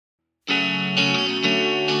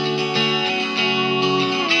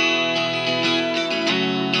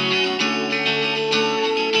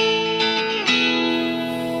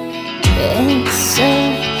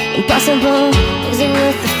impossible isn't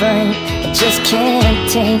worth the fight. I just can't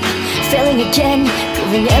take failing again,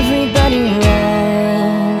 proving everybody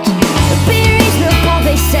right. Be reasonable,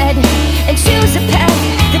 they said, and choose a path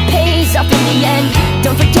that pays off in the end.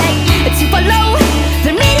 Don't forget to follow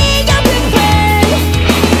the mediocre plan.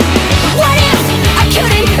 What if I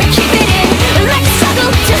couldn't keep it in? Like a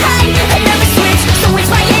struggle to hide, I never switch, so it's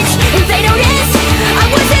my itch. If they notice, I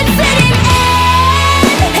wasn't fitting in.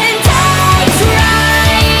 And I tried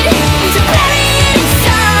to bury it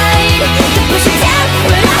inside, to push it down,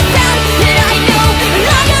 but I found that I no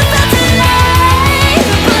longer felt alive.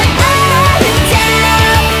 But I'm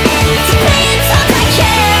down to playing songs I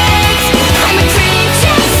can't. I'm a dream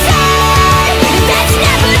chaser that's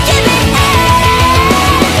never giving in.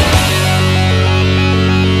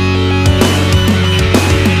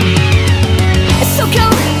 So go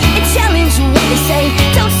and challenge what they say.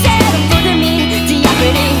 Don't settle for their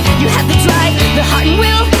mediocrity. You have the drive, the heart and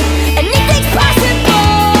will, anything's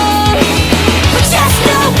possible. But just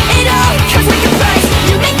know it all comes with a price.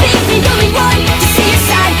 You may think the only one to see your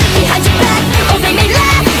side behind your back. Oh, they may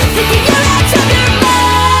laugh, thinking you're out of your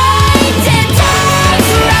mind. And I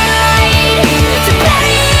tried to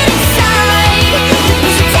bury it inside, to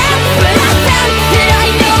push it down, but I found that I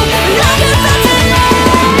no longer felt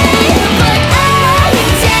alive. But I'm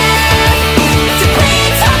down to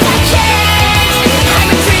playing songs I can't. I'm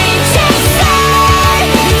a dream chaser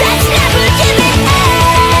that's never giving in.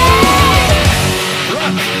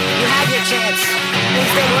 Look, you had your chance.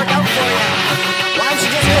 Things didn't work out for you. Why don't you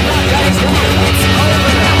just give up, guys? It's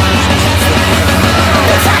over.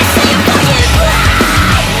 If I say a fucking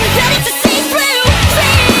lie, that it's a see-through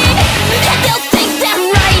thing, and they'll think they're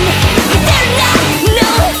right, but they're not,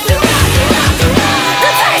 no.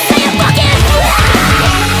 If I say a fucking lie,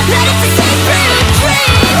 that it's a see-through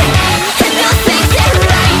thing, and they'll think they're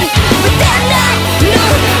right, but they're not, no.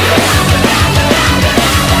 And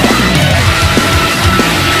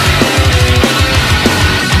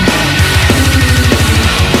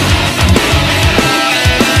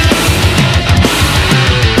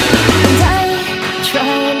I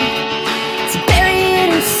tried to bury it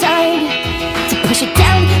inside, to push it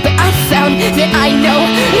down, but I found that I no